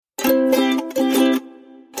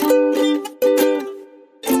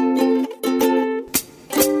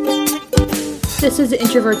This is the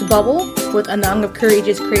Introvert's Bubble with Anang of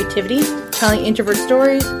Courageous Creativity, telling introvert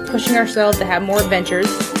stories, pushing ourselves to have more adventures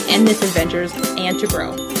and misadventures, and to grow.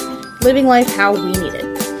 Living life how we need it.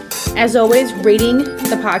 As always, rating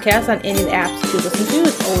the podcast on any of the apps you listen to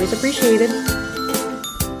is always appreciated.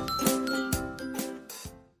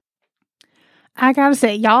 I gotta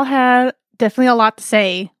say, y'all had definitely a lot to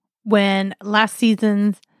say when last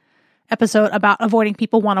season's episode about avoiding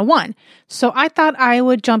people 101. So I thought I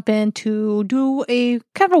would jump in to do a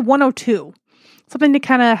kind of a 102, something to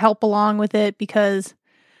kind of help along with it, because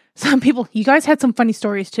some people, you guys had some funny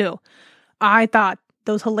stories too. I thought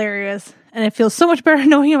those hilarious, and it feels so much better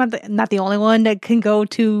knowing I'm not the only one that can go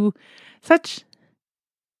to such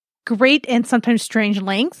great and sometimes strange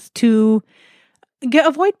lengths to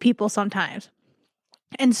avoid people sometimes.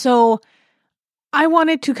 And so I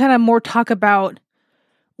wanted to kind of more talk about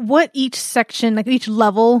what each section, like each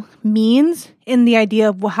level, means in the idea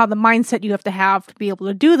of how the mindset you have to be able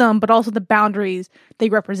to do them, but also the boundaries they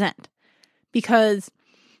represent. Because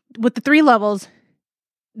with the 3 levels,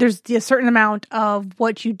 there's a certain amount of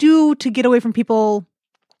what you do to get away from people,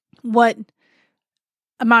 what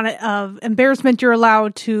amount of embarrassment you're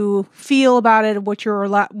allowed to feel about it, what you're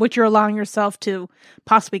allowing yourself to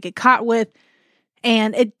possibly get caught with.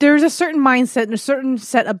 And there's a certain mindset and a certain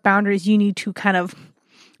set of boundaries you need to kind of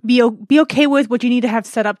be okay with, what you need to have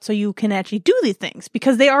set up so you can actually do these things,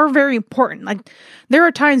 because they are very important. Like, there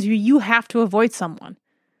are times where you have to avoid someone,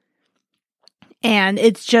 and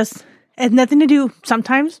it has nothing to do.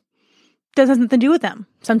 Sometimes it has nothing to do with them.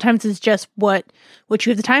 Sometimes it's just what you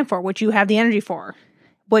have the time for, what you have the energy for,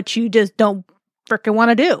 what you just don't freaking want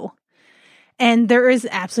to do. And there is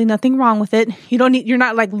absolutely nothing wrong with it. You're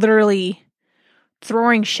not like literally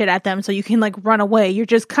throwing shit at them so you can like run away. You're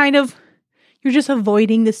just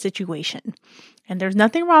avoiding the situation. And there's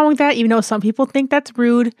nothing wrong with that, even though some people think that's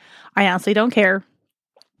rude. I honestly don't care.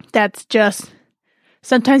 That's just,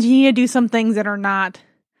 sometimes you need to do some things that are not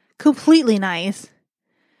completely nice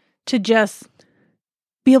to just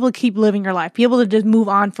be able to keep living your life, be able to just move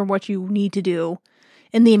on from what you need to do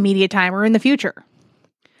in the immediate time or in the future.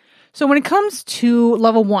 So when it comes to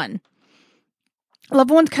level 1,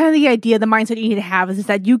 level 1's kind of the idea, the mindset you need to have is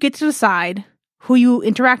that you get to decide who you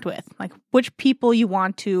interact with, like which people you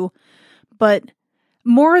want to, but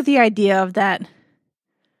more the idea of that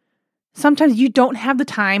sometimes you don't have the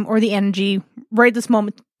time or the energy right this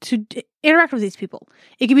moment to interact with these people.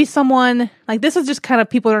 It could be someone, like this is just kind of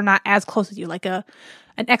people that are not as close as you, like an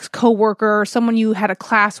ex-coworker or someone you had a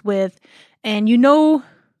class with, and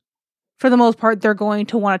for the most part they're going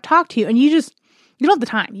to want to talk to you, and you don't have the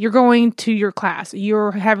time. You're going to your class,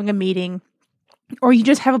 you're having a meeting, or you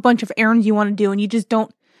just have a bunch of errands you want to do, and you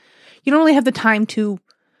don't really have the time to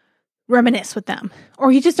reminisce with them.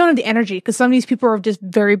 Or you just don't have the energy, because some of these people are just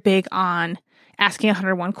very big on asking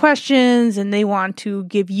 101 questions, and they want to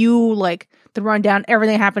give you like the rundown,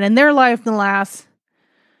 everything that happened in their life in the last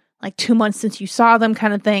like 2 months since you saw them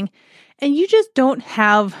kind of thing. And you just don't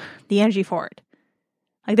have the energy for it.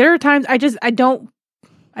 Like there are times I don't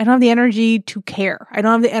have the energy to care. I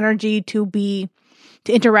don't have the energy to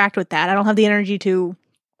interact with that. I don't have the energy to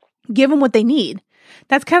give them what they need.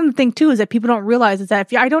 That's kind of the thing too, is that people don't realize is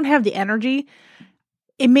that if I don't have the energy,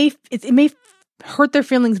 it may hurt their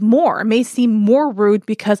feelings more. It may seem more rude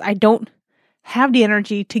because I don't have the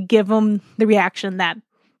energy to give them the reaction that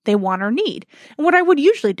they want or need. And what I would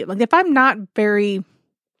usually do, like if I'm not very,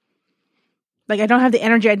 like I don't have the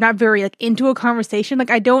energy, I'm not very like into a conversation, like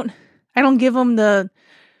I don't give them the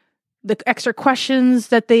extra questions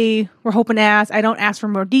that they were hoping to ask. I don't ask for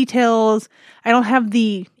more details. I don't have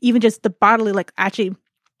even just the bodily, like actually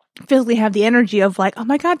physically have the energy of like, oh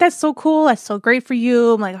my God, that's so cool. That's so great for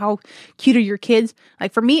you. I'm like, how cute are your kids?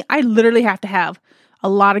 Like for me, I literally have to have a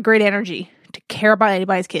lot of great energy to care about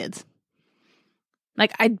anybody's kids.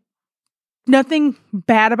 Like nothing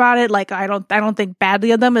bad about it. Like I don't think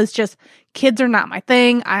badly of them. It's just kids are not my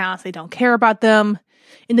thing. I honestly don't care about them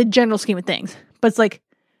in the general scheme of things. But it's like,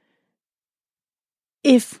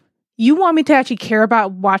 if you want me to actually care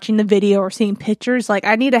about watching the video or seeing pictures, like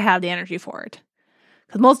I need to have the energy for it.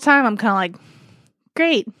 Because most of the time I'm kind of like,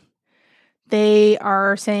 great. They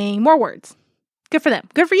are saying more words. Good for them.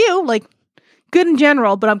 Good for you. Like good in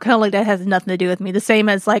general, but I'm kind of like, that has nothing to do with me. The same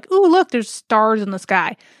as like, ooh, look, there's stars in the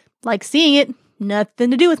sky. Like seeing it, nothing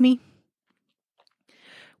to do with me.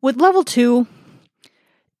 With level 2,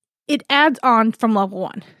 it adds on from level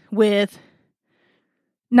 1 with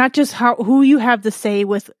not just who you have to say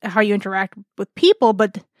with how you interact with people,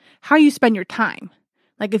 but how you spend your time.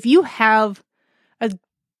 Like if you have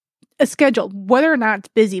a schedule, whether or not it's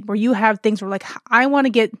busy, where you have things where like, I want to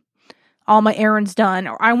get all my errands done,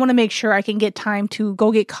 or I want to make sure I can get time to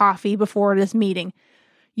go get coffee before this meeting.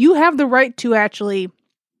 You have the right to actually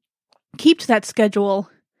keep to that schedule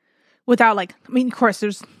without of course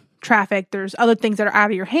there's traffic, there's other things that are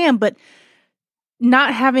out of your hand, but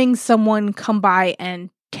not having someone come by and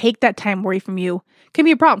take that time away from you can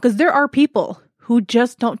be a problem, because there are people who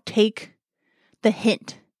just don't take the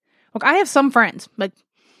hint. Look, I have some friends,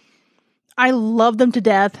 I love them to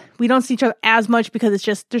death. We don't see each other as much because it's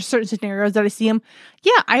just, there's certain scenarios that I see them.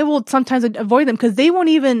 Yeah, I will sometimes avoid them because they won't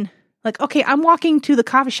even, okay, I'm walking to the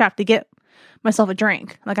coffee shop to get myself a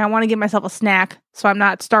drink. I want to get myself a snack so I'm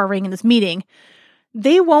not starving in this meeting.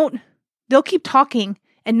 They'll keep talking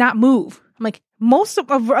and not move. Most of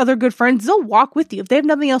our other good friends, they'll walk with you. If they have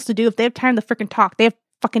nothing else to do, if they have time to freaking talk, they have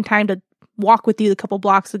fucking time to walk with you a couple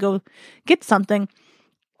blocks to go get something.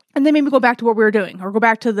 And then maybe go back to what we were doing or go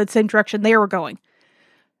back to the same direction they were going.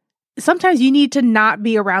 Sometimes you need to not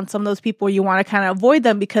be around some of those people. You want to kind of avoid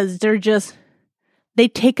them because they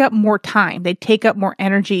take up more time. They take up more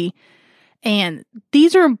energy. And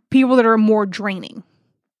these are people that are more draining.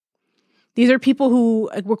 These are people who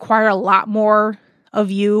require a lot more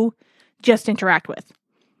of you just to interact with.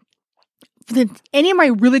 Any of my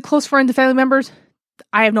really close friends and family members,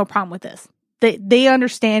 I have no problem with this. They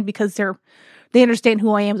understand because they understand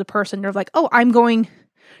who I am as a person. They're like, oh, I'm going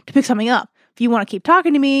to pick something up. If you want to keep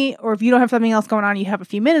talking to me, or if you don't have something else going on, you have a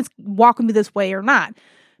few minutes, walk with me this way or not.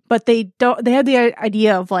 But they have the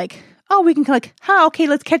idea of oh, we can okay,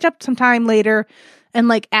 let's catch up sometime later.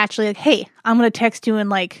 And actually hey, I'm going to text you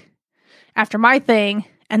and after my thing,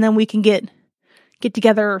 and then we can get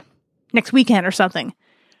together next weekend or something.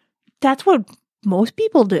 That's what most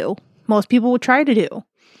people do. Most people would try to do.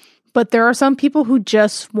 But there are some people who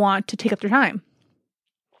just want to take up their time.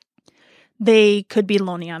 They could be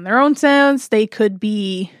lonely on their own sense. They could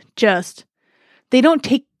be they don't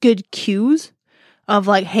take good cues of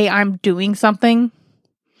hey, I'm doing something,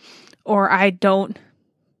 or I don't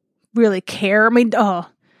really care.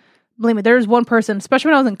 Believe me, there's one person, especially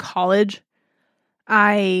when I was in college,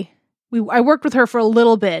 I worked with her for a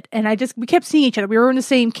little bit, and we kept seeing each other. We were in the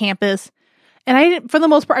same campus, and for the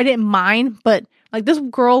most part, I didn't mind, but this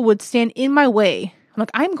girl would stand in my way.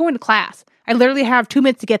 I'm going to class. I literally have 2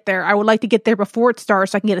 minutes to get there. I would like to get there before it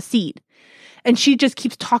starts so I can get a seat. And she just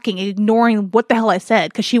keeps talking and ignoring what the hell I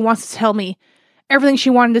said, because she wants to tell me everything she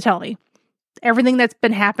wanted to tell me. Everything that's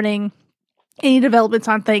been happening, any developments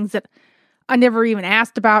on things that I never even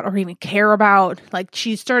asked about or even care about.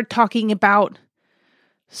 She started talking about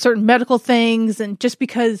certain medical things, and just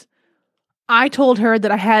because I told her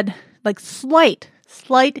that I had slight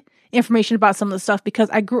information about some of the stuff, because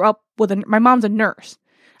I grew up with my mom's a nurse.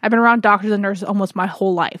 I've been around doctors and nurses almost my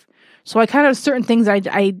whole life. So I kind of, certain things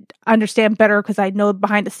I understand better because I know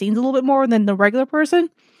behind the scenes a little bit more than the regular person.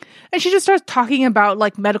 And she just starts talking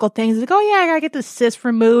about medical things. Oh yeah, I gotta get this cyst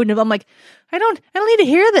removed. And I'm I don't need to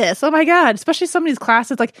hear this. Oh my God. Especially some of these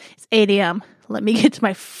classes, it's 8 a.m. Let me get to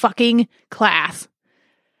my fucking class.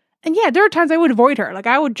 And yeah, there are times I would avoid her.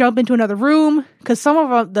 I would jump into another room, because some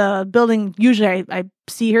of the building, usually I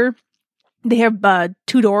see her. They have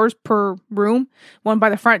 2 doors per room, one by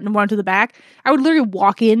the front and one to the back. I would literally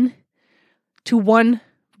walk in to one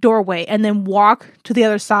doorway and then walk to the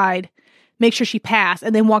other side, make sure she passed,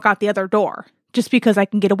 and then walk out the other door, just because I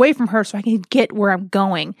can get away from her so I can get where I'm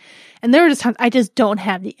going. And there are just times I just don't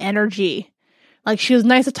have the energy. She was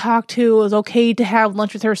nice to talk to. It was okay to have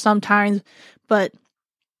lunch with her sometimes, but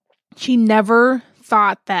she never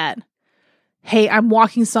thought that, hey, I'm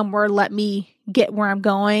walking somewhere, let me get where I'm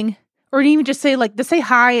going. Or even just say, to say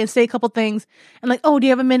hi and say a couple things. And oh, do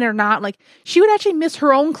you have a minute or not? She would actually miss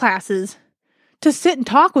her own classes to sit and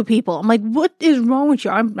talk with people. I'm what is wrong with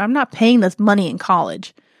you? I'm not paying this money in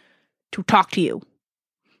college to talk to you.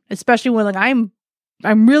 Especially when I'm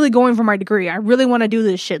really going for my degree. I really want to do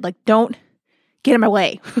this shit. Don't get in my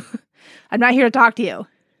way. I'm not here to talk to you.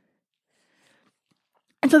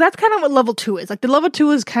 And so that's kind of what level 2 is. The level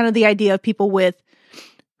 2 is kind of the idea of people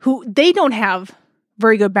who they don't have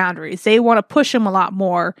very good boundaries. They want to push them a lot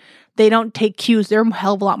more. They don't take cues. They're a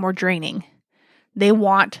hell of a lot more draining. They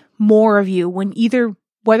want more of you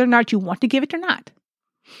whether or not you want to give it or not.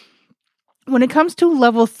 When it comes to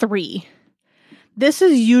level 3, this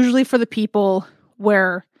is usually for the people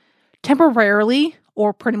where temporarily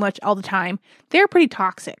or pretty much all the time, they're pretty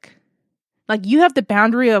toxic. You have the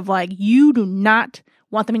boundary of you do not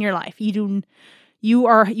want them in your life. You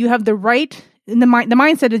have the right. And the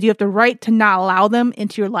mindset is you have the right to not allow them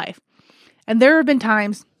into your life. And there have been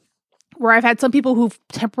times where I've had some people who've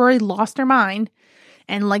temporarily lost their mind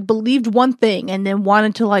and believed one thing and then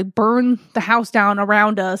wanted to burn the house down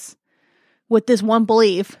around us with this one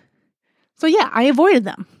belief. So yeah, I avoided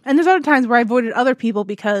them. And there's other times where I avoided other people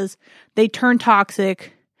because they turned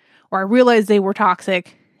toxic, or I realized they were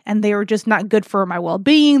toxic and they were just not good for my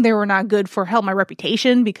well-being. They were not good for my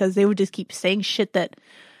reputation, because they would just keep saying shit that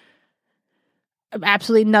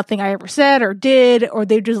absolutely nothing I ever said or did, or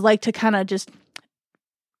they just like to kind of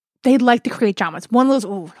they'd like to create drama. It's one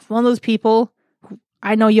of those people who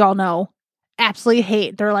I know y'all know absolutely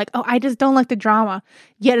hate. They're like, oh, I just don't like the drama.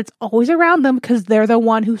 Yet it's always around them because they're the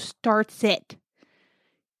one who starts it.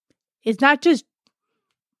 It's not just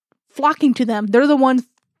flocking to them. They're the ones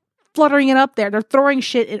fluttering it up there. They're throwing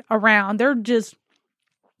shit around.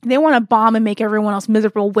 They want to bomb and make everyone else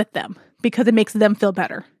miserable with them because it makes them feel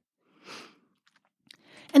better.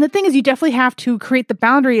 And the thing is, you definitely have to create the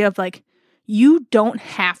boundary of like, you don't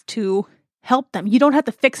have to help them. You don't have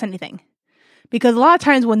to fix anything. Because a lot of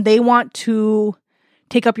times when they want to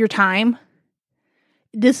take up your time,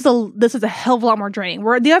 this is a hell of a lot more draining.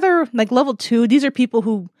 Where the other, like level 2, these are people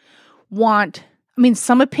who want,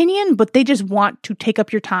 some opinion, but they just want to take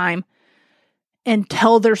up your time and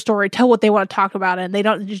tell their story, tell what they want to talk about, and they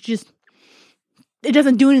don't it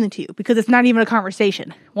doesn't do anything to you because it's not even a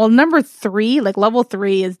conversation. Well, number 3, like level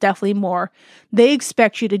 3, is definitely more, they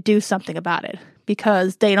expect you to do something about it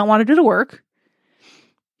because they don't want to do the work.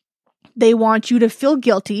 They want you to feel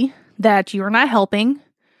guilty that you're not helping,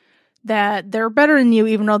 that they're better than you,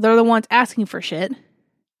 even though they're the ones asking for shit.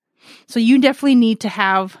 So you definitely need to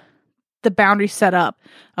have the boundary set up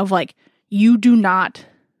of like, you do not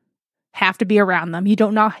have to be around them. You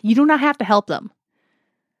do not have to help them.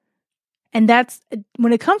 And that's,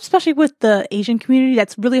 when it comes, especially with the Asian community,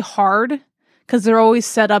 that's really hard because they're always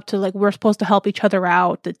set up to like, we're supposed to help each other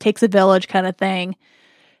out. It takes a village kind of thing.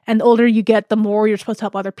 And the older you get, the more you're supposed to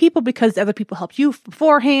help other people because other people helped you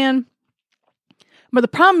beforehand. But the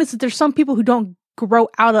problem is that there's some people who don't grow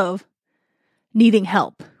out of needing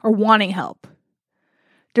help or wanting help.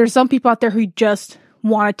 There's some people out there who just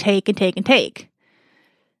want to take and take and take.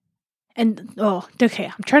 And, okay,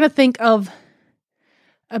 I'm trying to think of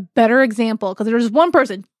a better example because there's one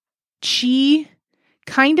person, she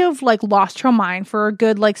kind of like lost her mind for a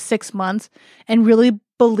good like 6 months and really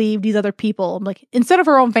believed these other people, like instead of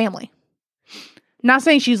her own family. Not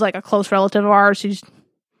saying she's like a close relative of ours.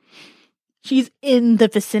 She's in the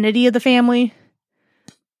vicinity of the family.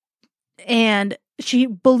 And she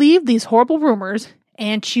believed these horrible rumors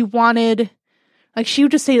and she wanted, like she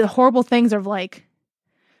would just say the horrible things of like,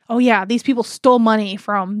 oh yeah, these people stole money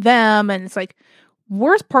from them. And it's like,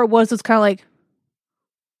 worst part was it's kind of like,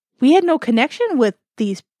 we had no connection with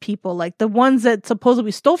these people. Like the ones that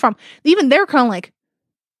supposedly stole from, even they're kind of like,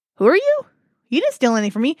 who are you? You didn't steal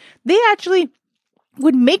anything from me. They actually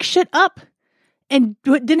would make shit up and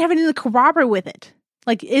didn't have anything to corroborate with it.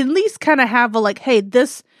 Like at least kind of have a like, hey,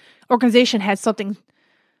 this organization had something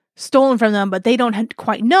stolen from them, but they don't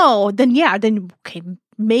quite know. Then okay,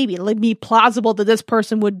 maybe it'd be plausible that this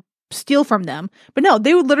person would steal from them. But no,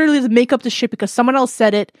 they would literally just make up the shit because someone else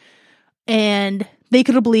said it and they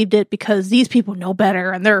could have believed it because these people know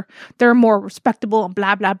better and they're more respectable and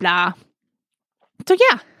blah, blah, blah. So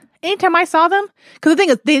yeah, anytime I saw them, because the thing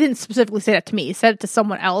is, they didn't specifically say that to me. They said it to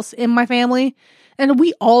someone else in my family, and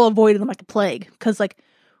we all avoided them like the plague. Because like,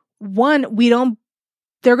 one,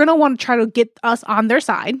 they're going to want to try to get us on their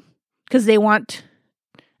side because they want,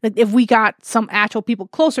 like, if we got some actual people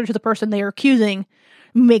closer to the person they are accusing,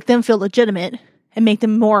 make them feel legitimate and make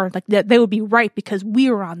them more like that they would be right because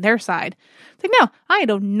we were on their side. It's like, no, I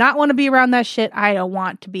do not want to be around that shit. I don't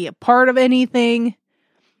want to be a part of anything.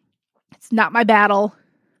 It's not my battle.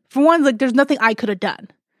 For one, like, there's nothing I could have done.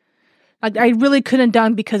 Like, I really couldn't have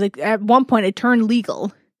done because like, at one point it turned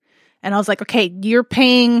legal. And I was like, okay, you're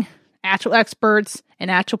paying actual experts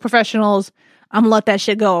and actual professionals. I'm going to let that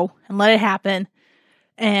shit go and let it happen.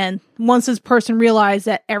 And once this person realized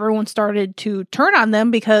that everyone started to turn on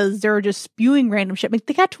them because they were just spewing random shit, like,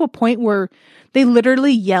 they got to a point where they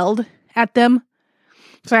literally yelled at them.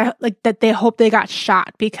 So that they hope they got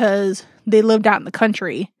shot because they lived out in the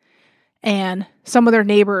country. And some of their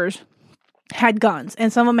neighbors had guns,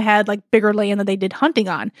 and some of them had like bigger land that they did hunting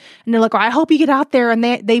on. And they're like, well, I hope you get out there and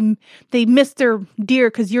they miss their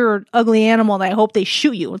deer because you're an ugly animal, and I hope they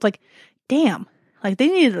shoot you. It's like, damn, like they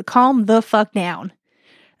needed to calm the fuck down.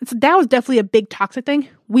 And so that was definitely a big toxic thing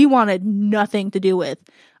we wanted nothing to do with.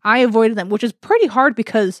 I avoided them, which is pretty hard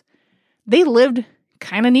because they lived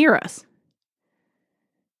kind of near us.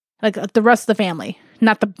 Like the rest of the family,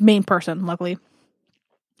 not the main person, luckily.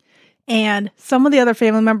 And some of the other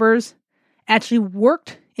family members actually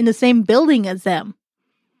worked in the same building as them.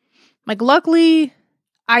 Like, luckily,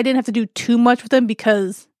 I didn't have to do too much with them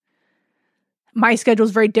because my schedule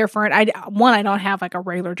is very different. I don't have like a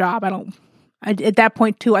regular job. I don't At that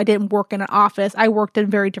point too, I didn't work in an office. I worked in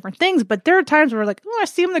very different things, but there are times where like, oh, I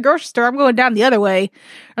see them in the grocery store. I'm going down the other way.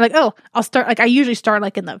 Or like, oh, I'll start, like I usually start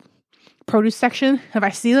like in the produce section. If I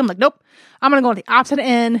see them, like, nope, I'm going to go on the opposite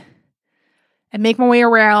end and make my way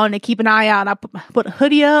around and keep an eye out. I'll put a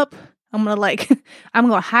hoodie up. I'm going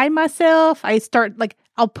to hide myself.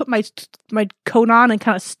 I'll put my coat on and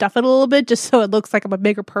kind of stuff it a little bit just so it looks like I'm a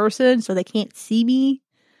bigger person so they can't see me.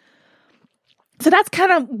 So that's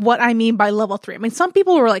kind of what I mean by level 3. I mean, some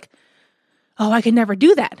people were like, oh, I could never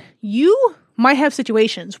do that. You might have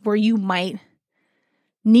situations where you might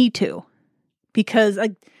need to, because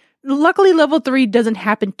luckily level 3 doesn't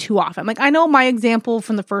happen too often. Like, I know my example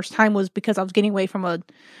from the first time was because I was getting away from a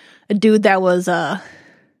dude that was a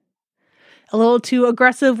little too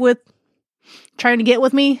aggressive with trying to get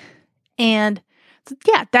with me. And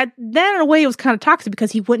yeah, that in a way it was kind of toxic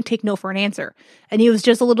because he wouldn't take no for an answer. And he was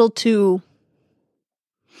just a little too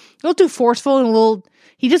forceful and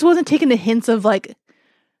he just wasn't taking the hints of like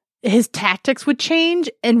his tactics would change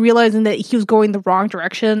and realizing that he was going the wrong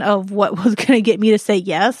direction of what was going to get me to say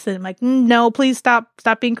yes. And I'm like, no, please stop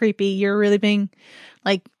being creepy. You're really being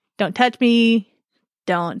like, don't touch me.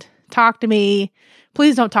 Don't talk to me.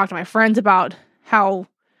 Please don't talk to my friends about how,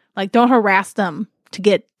 like, don't harass them to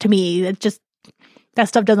get to me. That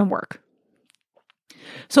stuff doesn't work.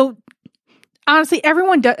 So honestly,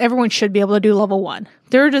 everyone should be able to do level 1.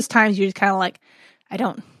 There are just times you're just kind of like, I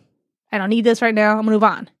don't need this right now. I'm gonna move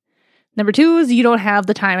on. Number 2 is you don't have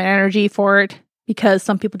the time and energy for it because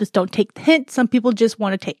some people just don't take the hint. Some people just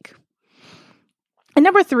want to take. And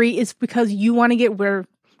number 3 is because you want to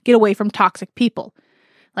get away from toxic people.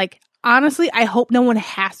 Like, honestly, I hope no one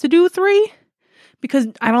has to do 3 because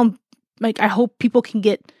I hope people can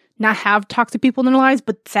not have toxic people in their lives,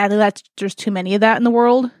 but sadly there's too many of that in the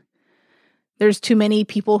world. There's too many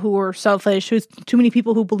people who are selfish. There's too many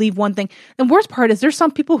people who believe one thing. The worst part is there's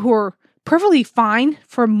some people who are perfectly fine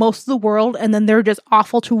for most of the world, and then they're just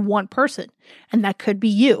awful to one person, and that could be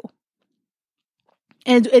you.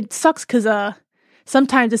 And it sucks because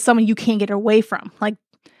sometimes it's someone you can't get away from. Like,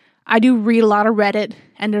 I do read a lot of Reddit,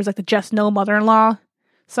 and there's like the Just No Mother-in-Law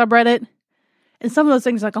subreddit, and some of those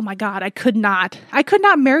things like, oh my god, I could not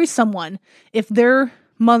marry someone if their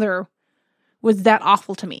mother was that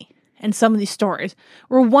awful to me. And some of these stories,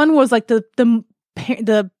 or one was like the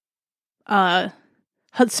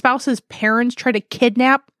spouse's parents tried to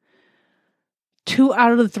kidnap 2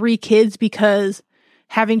 out of the 3 kids because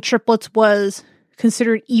having triplets was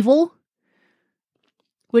considered evil.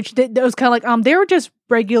 Which that was kind of like they were just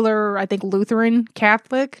regular, I think, Lutheran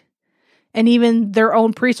Catholic, and even their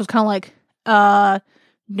own priest was kind of like,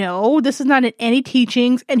 no, this is not in any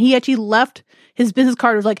teachings. And he actually left his business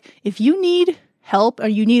card. It was like, if you need help or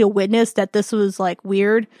you need a witness that this was like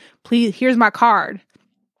weird, please, here's my card.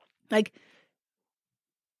 Like,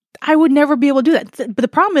 I would never be able to do that. But the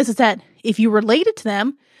problem is that if you related to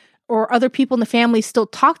them or other people in the family still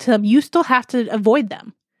talk to them, you still have to avoid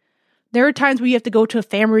them. There are times where you have to go to a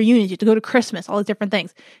family reunion, you have to go to Christmas, all these different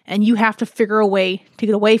things, and you have to figure a way to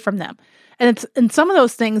get away from them. And some of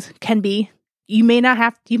those things can be, you may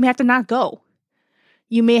have to not go.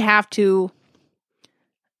 You may have to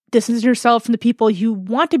distance yourself from the people you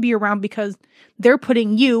want to be around because they're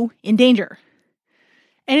putting you in danger.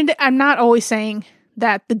 And I'm not always saying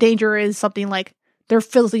that the danger is something like they're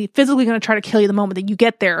physically going to try to kill you the moment that you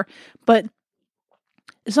get there. But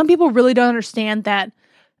some people really don't understand that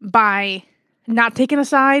by not taking a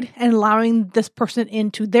side and allowing this person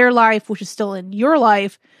into their life, which is still in your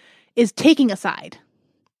life, is taking a side.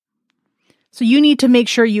 So you need to make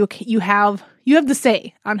sure you have the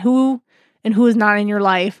say on who and who is not in your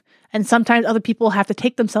life. And sometimes other people have to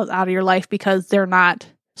take themselves out of your life because they're not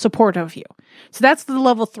supportive of you. So that's the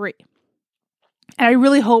level 3. And I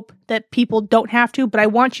really hope that people don't have to, but I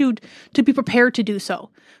want you to be prepared to do so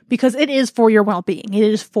because it is for your well-being. It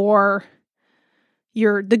is for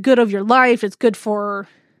the good of your life. It's good for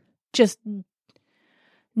just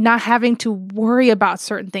not having to worry about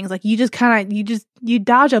certain things. Like you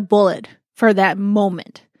dodge a bullet for that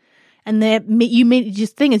moment. And that you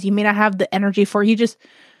may not have the energy for it.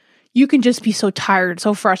 You can just be so tired,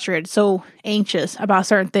 so frustrated, so anxious about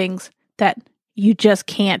certain things that you just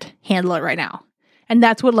can't handle it right now. And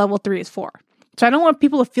that's what level 3 is for. So I don't want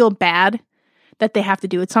people to feel bad that they have to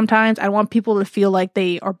do it sometimes. I want people to feel like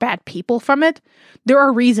they are bad people from it. There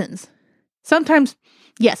are reasons. Sometimes,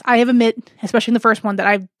 yes, I have admit, especially in the first one,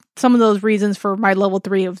 that some of those reasons for my level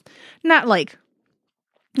 3 of nothing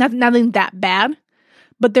that bad.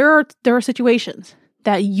 But there are situations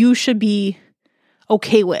that you should be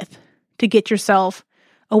okay with to get yourself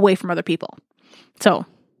away from other people. So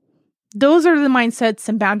Those are the mindsets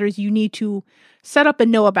and boundaries you need to set up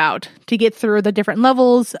and know about to get through the different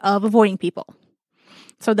levels of avoiding people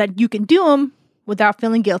so that you can do them without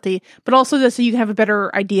feeling guilty, but also just so you can have a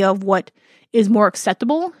better idea of what is more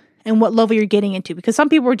acceptable and what level you're getting into. Because some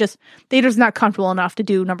people they're just not comfortable enough to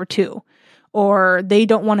do number 2, or they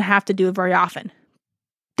don't want to have to do it very often.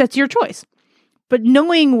 That's your choice. But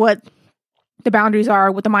knowing what the boundaries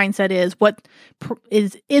are, what the mindset is, what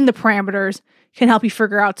is in the parameters can help you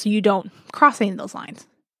figure out so you don't cross any of those lines.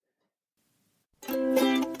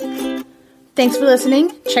 Thanks for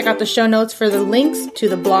listening. Check out the show notes for the links to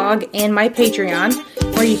the blog and my Patreon,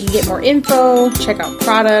 where you can get more info, check out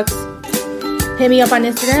products. Hit me up on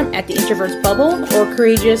Instagram at The Introvert's Bubble or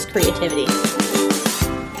Courageous Creativity.